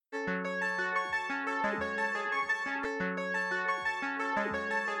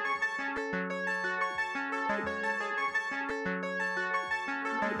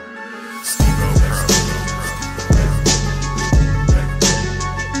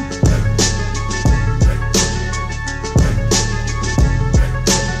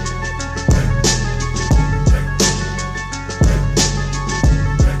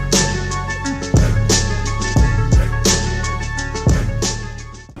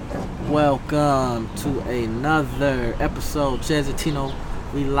Welcome to another episode, Chez and Tino.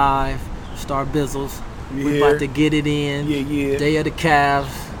 We live, Star Bizzles. We about to get it in. Yeah. Day of the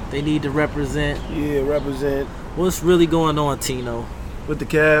Cavs. They need to represent. Yeah, represent. What's really going on, Tino? With the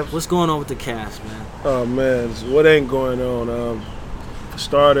Cavs? What's going on with the Cavs, man? Oh, man. What ain't going on? For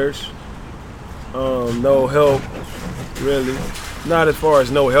starters, no help, really. Not as far as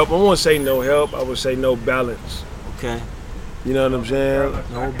no help. I won't say no help. I would say no balance. Okay. You know what I'm saying?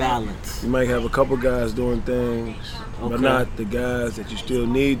 No balance. You might have a couple guys doing things, Okay. but not the guys that you still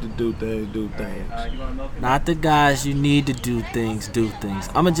need to do things. Not the guys you need to do things.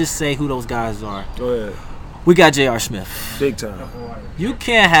 I'm going to just say who those guys are. Go ahead. We got J.R. Smith. Big time. You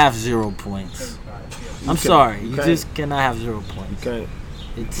can't have 0 points. I'm sorry. You can't. just cannot have 0 points. You can't.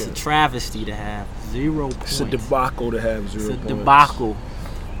 It's a travesty to have 0 points. It's a debacle to have 0 points. It's a debacle.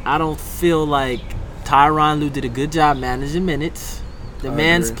 I don't feel like Tyron Lue did a good job managing minutes. The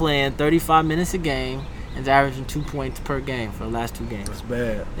man's playing 35 minutes a game and averaging 2 points per game for the last 2 games.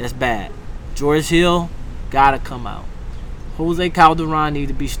 That's bad. George Hill got to come out. Jose Calderon need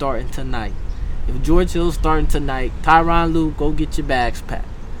to be starting tonight. If George Hill's starting tonight, Tyron Lue, go get your bags packed.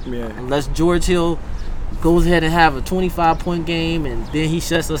 Yeah. Unless George Hill goes ahead and have a 25-point game and then he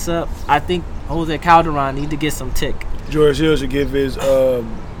shuts us up, I think Jose Calderon need to get some tick. George Hill should give his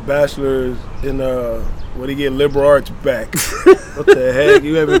bachelor's in what he get liberal arts back. What the heck?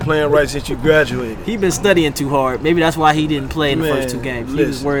 You haven't been playing right since you graduated. He been studying too hard. Maybe that's why he didn't play in the first 2 games. He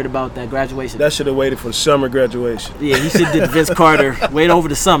was worried about that graduation. That should have waited for summer graduation. Yeah, he should have did Vince Carter. Wait over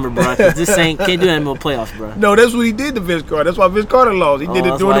the summer, bro. Cause this can't do that in the playoffs, bro. No, that's what he did to Vince Carter. That's why Vince Carter lost. He did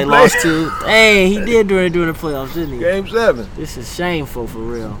it during the playoffs. playoffs. Hey, he did during the playoffs, didn't he? Game 7. This is shameful for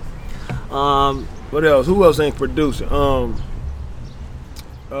real. What else? Who else ain't producing?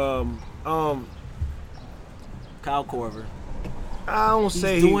 Kyle Korver. I don't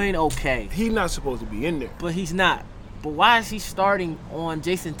say he's doing okay. He's not supposed to be in there. But he's not. But why is he starting on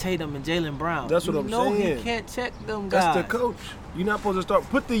Jason Tatum and Jaylen Brown? That's what I'm saying. He can't check them guys. That's the coach. You're not supposed to start.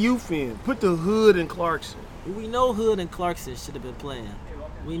 Put the youth in. Put the Hood and Clarkson. We know Hood and Clarkson should have been playing.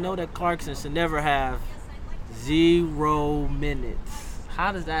 We know that Clarkson should never have 0 minutes.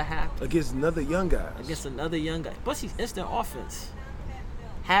 How does that happen? Against another young guy. Plus, he's instant offense.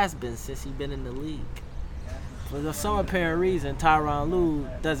 Has been since he's been in the league. For some apparent reason, Tyron Lue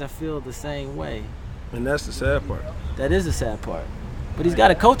doesn't feel the same way. And that's the sad part. That is the sad part. But he's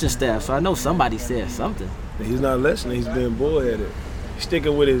got a coaching staff, so I know somebody said something. And he's not listening. He's being bullheaded. He's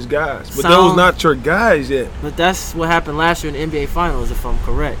sticking with his guys. But those not your guys yet. But that's what happened last year in the NBA Finals, if I'm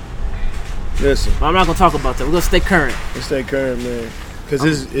correct. Listen. But I'm not going to talk about that. We're going to stay current. Let's stay current, man.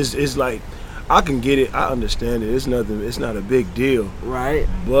 Because it's like, I can get it. I understand it. It's nothing. It's not a big deal. Right.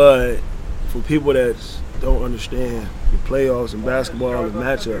 But for people that don't understand the playoffs and basketball and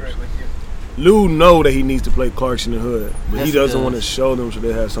matchups, Lue know that he needs to play Clarkson and Hood, but yes, he doesn't want to show them so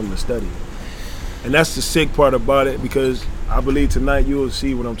they have something to study. And that's the sick part about it, because I believe tonight you will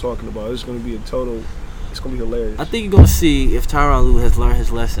see what I'm talking about. It's going to be it's going to be hilarious. I think you're going to see, if Tyron Lue has learned his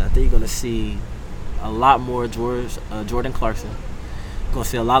lesson, I think you're going to see a lot more Jordan Clarkson. You're going to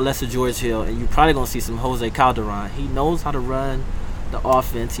see a lot less of George Hill, and you're probably going to see some Jose Calderon. He knows how to run the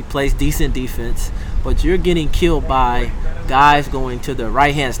offense. He plays decent defense, but you're getting killed by guys going to the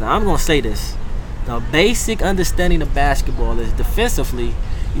right hands. Now, I'm going to say this. The basic understanding of basketball is defensively,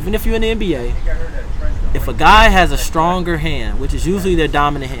 even if you're in the NBA, if a guy has a stronger hand, which is usually their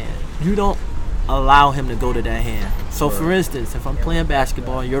dominant hand, you don't allow him to go to that hand. So, for instance, if I'm playing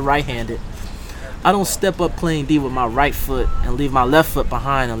basketball and you're right-handed, I don't step up playing D with my right foot and leave my left foot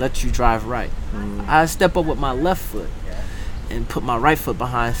behind and let you drive right. I step up with my left foot and put my right foot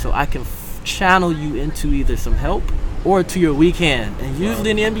behind so I can channel you into either some help or to your weak hand. And usually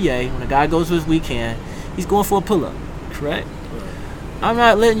in the NBA, when a guy goes to his weak hand, he's going for a pull-up, correct? I'm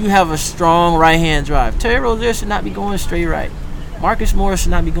not letting you have a strong right-hand drive. Terry Rozier should not be going straight right. Marcus Morris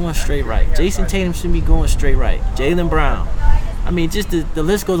should not be going straight right. Jason Tatum should be going straight right. Jaylen Brown. I mean, just the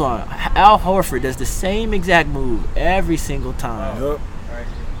list goes on. Al Horford does the same exact move every single time. Yep.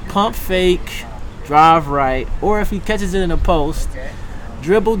 Pump fake, drive right, or if he catches it in the post,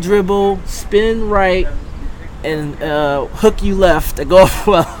 dribble, spin right, and hook you left to go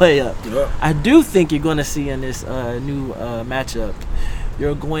for a layup. Yep. I do think you're going to see in this new matchup,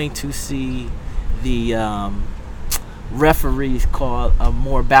 you're going to see the referees call a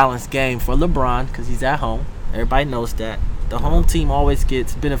more balanced game for LeBron because he's at home. Everybody knows that. The home team always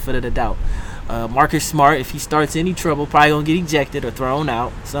gets benefit of the doubt. Marcus Smart, if he starts any trouble, probably going to get ejected or thrown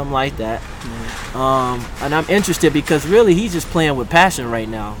out, something like that. And I'm interested because really he's just playing with passion right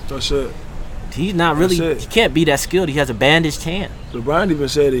now. That's it. he's not really. He can't be that skilled. He has a bandaged hand. LeBron even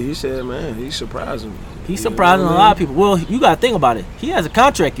said it. He said, "Man, he's surprising me. He's surprising a lot of people." Well, you got to think about it. He has a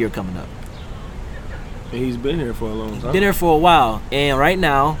contract year coming up. And he's been here for a long time. He's been here for a while, and right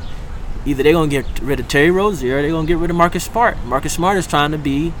now, either they're gonna get rid of Terry Rozier or they're gonna get rid of Marcus Smart. Marcus Smart is trying to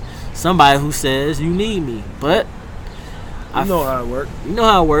be somebody who says you need me, but you know how it works. You know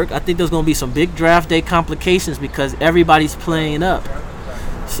how it works. I think there's gonna be some big draft day complications because everybody's playing up.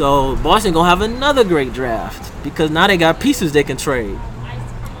 So Boston gonna have another great draft because now they got pieces they can trade.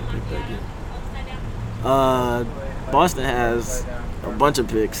 Boston has a bunch of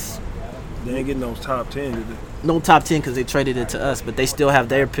picks. They ain't getting those top 10, did they? No top 10 because they traded it to us, but they still have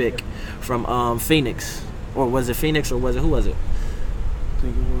their pick from Phoenix. Or was it Phoenix or was it, who was it? I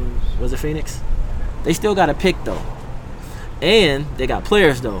think it was. Was it Phoenix? They still got a pick though. And they got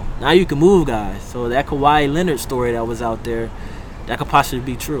players though. Now you can move guys. So that Kawhi Leonard story that was out there, that could possibly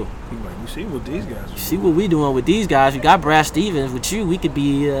be true. You see what these guys are. You see what we doing with these guys. We got Brad Stevens. With you, we could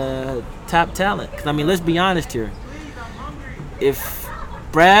be top talent. Because, I mean, let's be honest here. If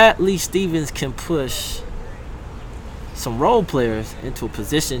Bradley Stevens can push some role players into a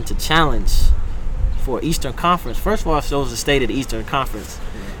position to challenge for Eastern Conference, first of all, it shows the state of the Eastern Conference.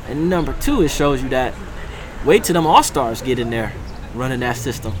 And number two, it shows you that wait till them All-Stars get in there running that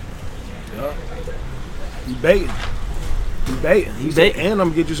system. Yeah. He baiting. He said, and I'm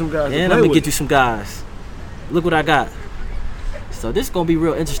gonna get you some guys. And I'm gonna get you some guys. Look what I got. So this is gonna be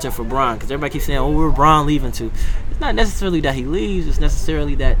real interesting for Bron because everybody keeps saying, "Oh, where Bron leaving to?" It's not necessarily that he leaves. It's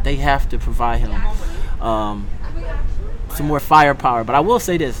necessarily that they have to provide him some more firepower. But I will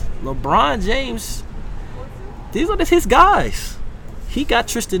say this: LeBron James, these are just his guys. He got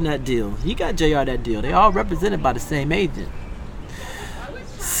Tristan that deal. He got JR that deal. They all represented by the same agent.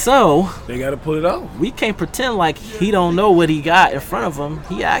 So they got to pull it off. We can't pretend like he don't know what he got in front of him.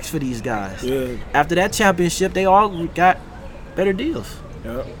 He asked for these guys. Yeah. After that championship, they all got better deals.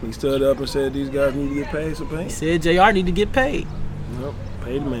 Yep. He stood up and said these guys need to get paid some pay. He said JR need to get paid. Yep.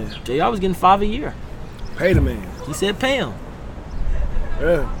 Pay the man. JR was getting $5 a year. Pay the man. He said pay him.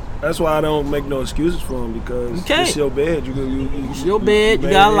 Yeah. That's why I don't make no excuses for him because it's your bed. It's your bed. You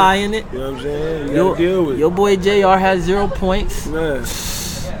got to lie in it. You know what I'm saying? You got to deal with it. Your boy JR has 0 points. Man.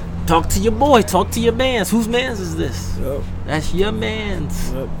 Talk to your boy. Talk to your mans. Whose mans is this? Yep. That's your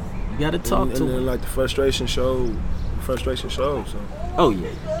mans. Yep. You got to talk to him. And then, like, the frustration shows. So. Oh,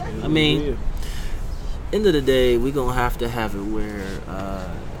 yeah. I mean, end of the day, we're going to have it where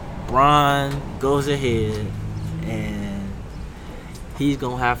Bron goes ahead and he's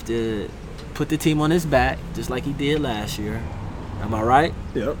going to have to put the team on his back just like he did last year. Am I right?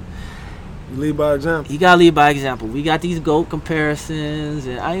 Yep. Lead by example. You gotta lead by example. We got these GOAT comparisons,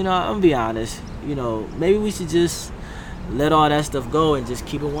 and I'm gonna be honest. Maybe we should just let all that stuff go and just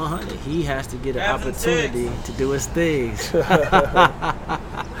keep it 100. He has to get an opportunity to do his things.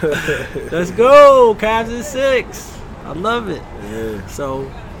 Let's go, Cavs in 6. I love it. Yeah.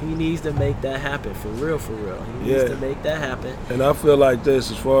 So he needs to make that happen for real. He needs to make that happen. And I feel like this,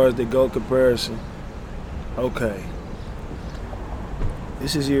 as far as the GOAT comparison. Okay.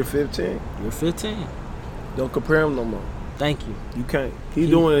 This is year 15. Year 15. Don't compare him no more. Thank you. You can't.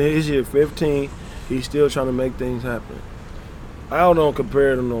 He's doing his year 15. He's still trying to make things happen. I don't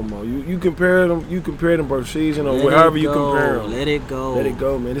compare them no more. You compare them. You compare them per season or however you compare them. Let it go. Let it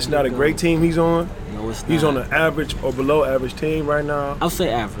go, man. It's not a great team he's on. No, it's not. He's on an average or below average team right now. I'll say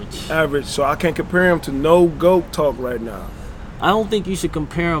average. Average. So I can't compare him to no GOAT talk right now. I don't think you should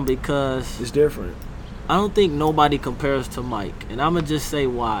compare him because it's different. I don't think nobody compares to Mike, and I'm going to just say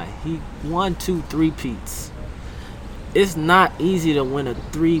why. He won 2 3-peats. It's not easy to win a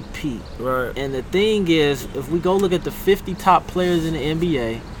 3-peat. Right. And the thing is, if we go look at the 50 top players in the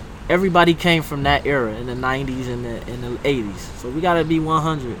NBA, everybody came from that era in the 90s and the 80s. So we got to be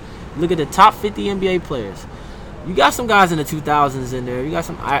 100. Look at the top 50 NBA players. You got some guys in the 2000s in there. You got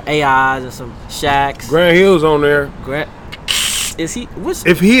some AIs and some Shaqs. Grant Hill's on there. Is he?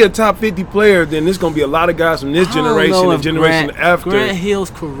 If he a top 50 player, then there's gonna be a lot of guys from this generation and generation after. Grant Hill's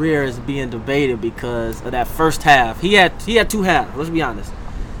career is being debated because of that first half. He had 2 halves. Let's be honest.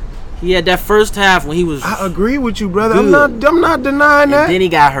 He had that first half when he was. I agree with you, brother. Good. I'm not denying that. And then he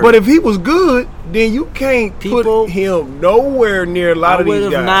got hurt. But if he was good, then you can't put him nowhere near a lot of these guys. I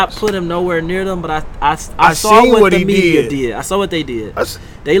would have not put him nowhere near them, but I saw what the media did. I saw what they did.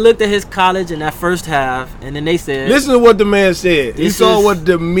 They looked at his college in that first half, and then they said... Listen to what the man said. He saw what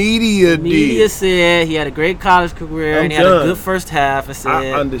the media did. The media said he had a great college career, and he had a good first half, and said...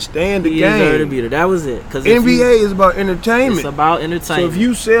 I understand the game. He deserved to be there. That was it. NBA is about entertainment. It's about entertainment. So if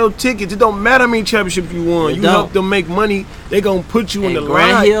you sell tickets, it don't matter how many championships you won. You help them make money They gonna put you in the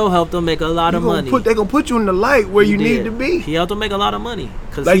Grant light. Hill helped them make a lot of money. They gonna put you in the light where you need to be. He helped them make a lot of money.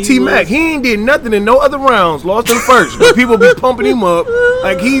 Like T-Mac, he ain't did nothing in no other rounds. Lost in the first, but people be pumping him up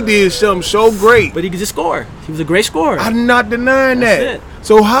like he did something so great. But he could just score. He was a great scorer. I'm not denying that.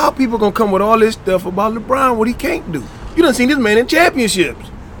 So how people gonna come with all this stuff about LeBron? What he can't do? You done seen this man in championships.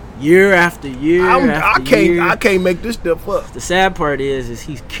 Year after year I can't make this stuff up. The sad part is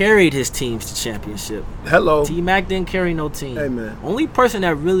he's carried his teams to championship. Hello. T-Mac didn't carry no team. Hey, man. Only person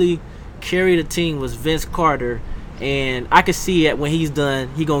that really carried a team was Vince Carter, and I could see it when he's done,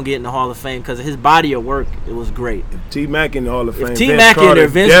 he gonna get in the Hall of Fame because of his body of work. It was great. If T-Mac in the Hall of Fame, if T-Mac in there,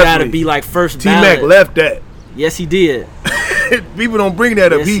 Vince gotta be like first ballot. T-Mac left that. Yes, he did. People don't bring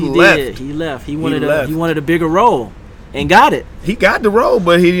that up. Yes, He left. He left. He wanted a bigger role. And got it. He got the role,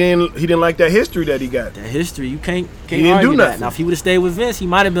 but he didn't like that history that he got. That history, you can't he didn't argue do that. nothing. Now, if he would have stayed with Vince, he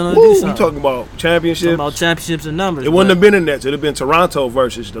might have been able to do something. We talking about championships. Talking about championships and numbers. It wouldn't have been in that. It would have been Toronto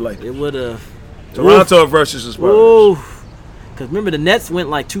versus the Lakers. It would have. Toronto versus the Spurs. Because remember, the Nets went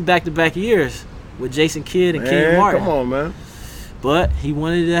like 2 back-to-back years with Jason Kidd and King Martin. Come on, man. But he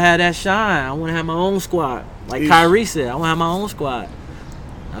wanted to have that shine. I want to have my own squad. Like Kyrie said, I want to have my own squad.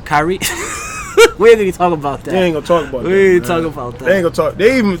 Now, Kyrie... we ain't gonna talk about that. They ain't gonna talk about that. We ain't talking about that. They ain't gonna talk.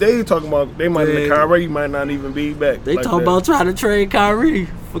 They talking about they might have Kyrie might not even be back. They talking about trying to trade Kyrie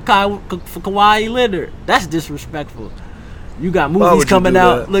for Kawhi Leonard. That's disrespectful. You got movies coming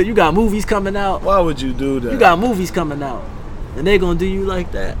out. Look, you got movies coming out. Why would you do that? You got movies coming out, and they gonna do you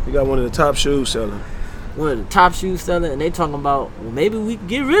like that. You got one of the top shoes selling. One of the top shoes selling, and they talking about, well, maybe we can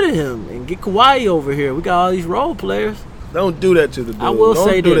get rid of him and get Kawhi over here. We got all these role players. Don't do that to the dude. I will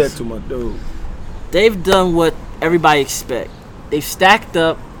say this. Don't do that to my dude. They've done what everybody expect. They've stacked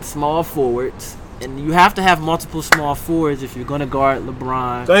up small forwards, and you have to have multiple small forwards if you're going to guard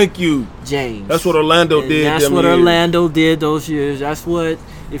LeBron. Thank you, James. That's what Orlando did. That's what Orlando did those years. That's what,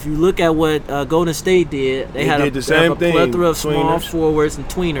 if you look at what Golden State did, they had a plethora of small forwards and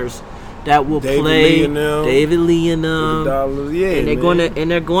tweeners that will play. David Lee and them.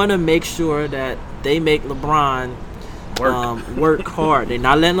 And they're going to make sure that they make LeBron work hard. They're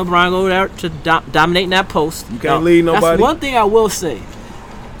not letting LeBron go there to dominate in that post. You can't lead nobody. That's one thing I will say.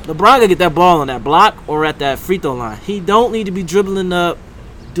 LeBron gotta get that ball on that block or at that free throw line. He don't need to be dribbling up,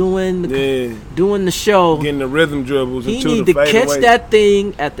 doing the show, getting the rhythm dribbles. He need to catch that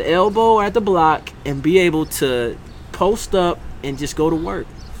thing at the elbow or at the block and be able to post up and just go to work.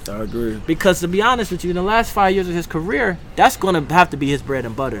 I agree. Because to be honest with you, in the last 5 years of his career, that's gonna have to be his bread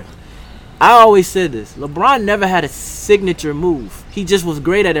and butter. I always said this. LeBron never had a signature move. He just was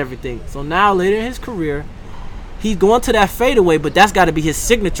great at everything. So now, later in his career, he's going to that fadeaway, but that's got to be his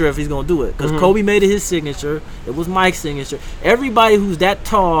signature if he's going to do it. Because Kobe made it his signature. It was Mike's signature. Everybody who's that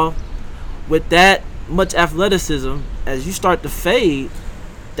tall with that much athleticism, as you start to fade,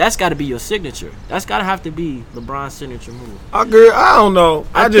 that's got to be your signature. That's got to have to be LeBron's signature move. I agree. I don't know.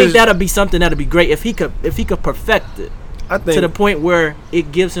 I think that'll be something that'll be great if he could perfect it. I think, to the point where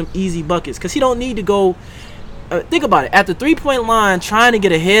it gives him easy buckets, because he don't need to go. Think about it. At the 3-point line, trying to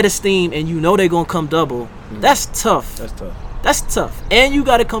get a head of steam, and you know they're gonna come double. That's tough. That's tough. And you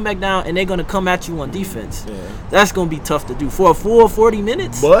got to come back down, and they're gonna come at you on defense. Yeah. That's gonna be tough to do for a full 40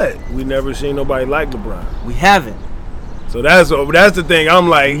 minutes. But we never seen nobody like LeBron. We haven't. So that's the thing. I'm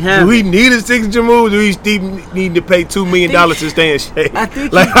like, do he need a signature move? Do he need to pay $2 million to stay in shape?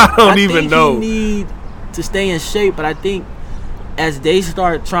 I don't even know. He need to stay in shape, but I think as they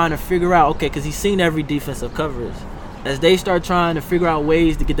start trying to figure out, because he's seen every defensive coverage, as they start trying to figure out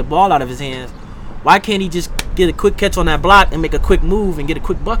ways to get the ball out of his hands, why can't he just get a quick catch on that block and make a quick move and get a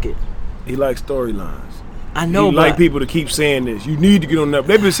quick bucket? He likes storylines. I know, he like people to keep saying this. You need to get on that.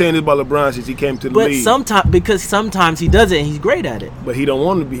 They've been saying this about LeBron since he came to the league. But sometimes he does it and he's great at it. But he don't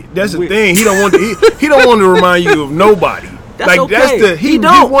want to be. That's the thing. He don't want to. He don't want to remind you of nobody. That's okay. He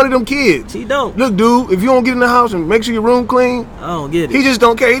don't. One of them kids. He don't. Look, dude, if you don't get in the house and make sure your room clean, I don't get it. He just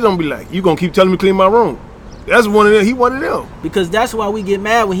don't care. He don't be like, you gonna keep telling me to clean my room. That's one of them. He one of them. Because that's why we get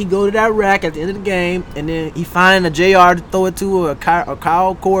mad when he go to that rack at the end of the game, and then he find a JR to throw it to, or a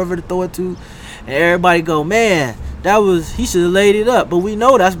Kyle Korver to throw it to, and everybody go, man, he should have laid it up. But we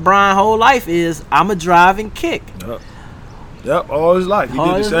know that's Brian's whole life is, I'm a drive and kick. Yep, all his life. He did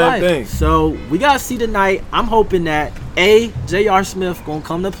the same thing. So we got to see tonight. I'm hoping that, J.R. Smith going to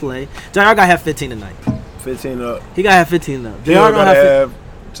come to play. J.R. got to have 15 tonight. 15 up. He got to have 15 up. J.R. got to have,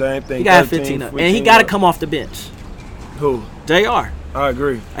 same thing. He got to have 15 up. And he got to come off the bench. Who? J.R. I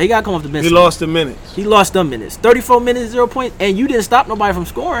agree. He got to come off the bench. He lost the minutes. He lost them minutes. 34 minutes, 0 points, and you didn't stop nobody from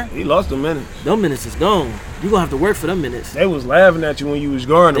scoring. He lost the minutes. Them minutes is gone. You're going to have to work for them minutes. They was laughing at you when you was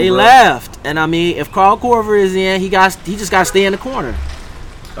guarding them, They laughed. And, I mean, if Carl Korver is in, he just got to stay in the corner.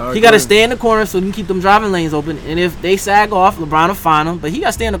 He got to stay in the corner so he can keep them driving lanes open. And if they sag off, LeBron will find him. But he got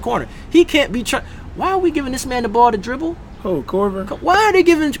to stay in the corner. He can't be Why are we giving this man the ball to dribble? Oh, Korver? Why are they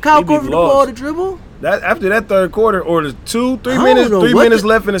giving Kyle Korver the ball to dribble? After that third quarter, or the 3 minutes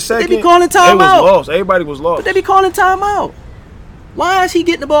left in the second, they be calling timeout. They was lost. Everybody was lost. But they be calling timeout. Why is he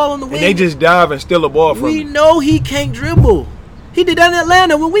getting the ball on the wing? And they just dive and steal the ball from him. We know he can't dribble. He did that in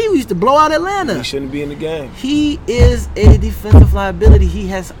Atlanta when we used to blow out Atlanta. He shouldn't be in the game. He is a defensive liability. He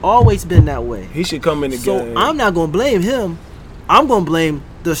has always been that way. He should come in the game. So I'm not going to blame him. I'm going to blame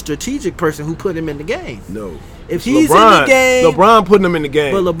the strategic person who put him in the game. No. If he's in the game, LeBron putting him in the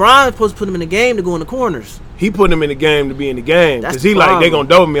game. But LeBron is supposed to put him in the game to go in the corners. He put him in the game to be in the game because he like, they gonna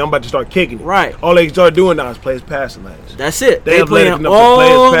double me. I'm about to start kicking it. Right. All they start doing now is play his passing lanes. That's it. They playing all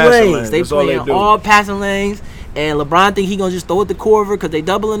lanes. They playing all passing lanes. And LeBron think he gonna just throw it to Korver because they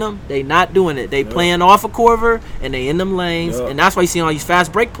doubling him. They not doing it. They playing off of Korver and they in them lanes. And that's why you see all these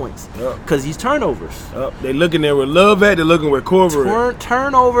fast break points because these turnovers. They looking there where Love at. They looking where Korver.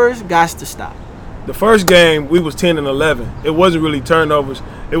 Turnovers got to stop. The first game, we was 10-11. It wasn't really turnovers.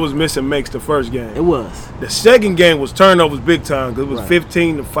 It was miss and makes the first game. It was. The second game was turnovers big time because it was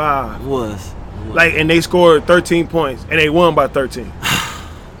 15-5. It was. Like, and they scored 13 points, and they won by 13.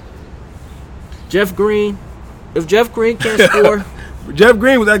 Jeff Green. If Jeff Green can't score. Jeff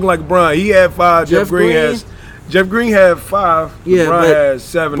Green was acting like Brian. He had 5. Jeff Green had 5. Yeah, LeBron has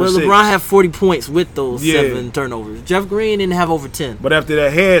 7 or 6. But LeBron had 40 points with those 7 turnovers. Jeff Green didn't have over 10. But after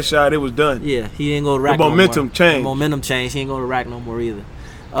that headshot, it was done. Yeah, he didn't go to rack no more. The momentum changed. He ain't go to rack no more either.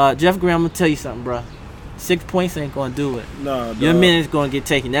 Jeff Green, I'm going to tell you something, bro. 6 points ain't going to do it. No, your minute's going to get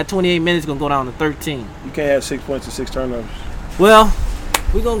taken. That 28 minutes going to go down to 13. You can't have 6 points and 6 turnovers. Well,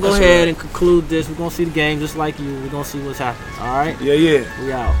 we're going to go ahead and conclude this. We're going to see the game just like you. We're going to see what's happening. All right? Yeah.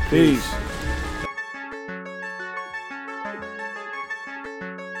 We out. Peace.